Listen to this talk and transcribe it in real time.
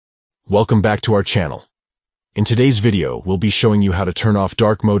Welcome back to our channel. In today's video, we'll be showing you how to turn off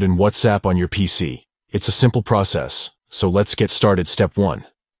dark mode in WhatsApp on your PC. It's a simple process, so let's get started. Step 1.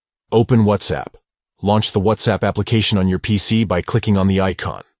 Open WhatsApp. Launch the WhatsApp application on your PC by clicking on the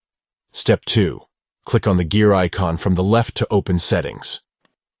icon. Step 2. Click on the gear icon from the left to open settings.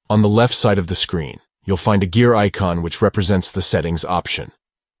 On the left side of the screen, you'll find a gear icon which represents the settings option.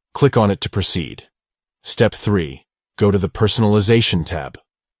 Click on it to proceed. Step 3. Go to the Personalization tab.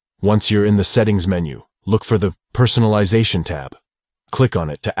 Once you're in the settings menu, look for the Personalization tab. Click on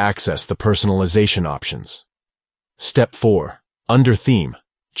it to access the personalization options. Step 4. Under Theme,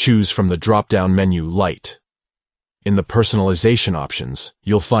 choose from the drop-down menu Light. In the Personalization options,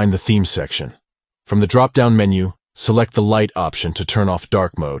 you'll find the Theme section. From the drop-down menu, select the Light option to turn off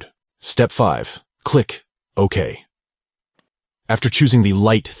dark mode. Step 5. Click OK. After choosing the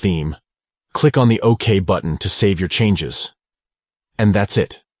Light theme, click on the OK button to save your changes. And that's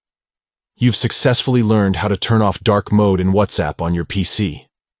it. You've successfully learned how to turn off dark mode in WhatsApp on your PC.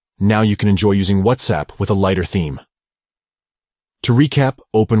 Now you can enjoy using WhatsApp with a lighter theme. To recap,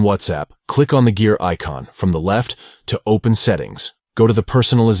 open WhatsApp, click on the gear icon from the left to open settings. Go to the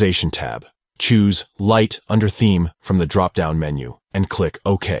Personalization tab. Choose Light under Theme from the drop-down menu and click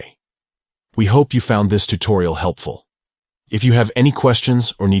OK. We hope you found this tutorial helpful. If you have any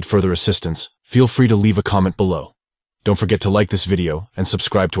questions or need further assistance, feel free to leave a comment below. Don't forget to like this video and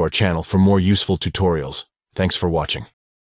subscribe to our channel for more useful tutorials. Thanks for watching.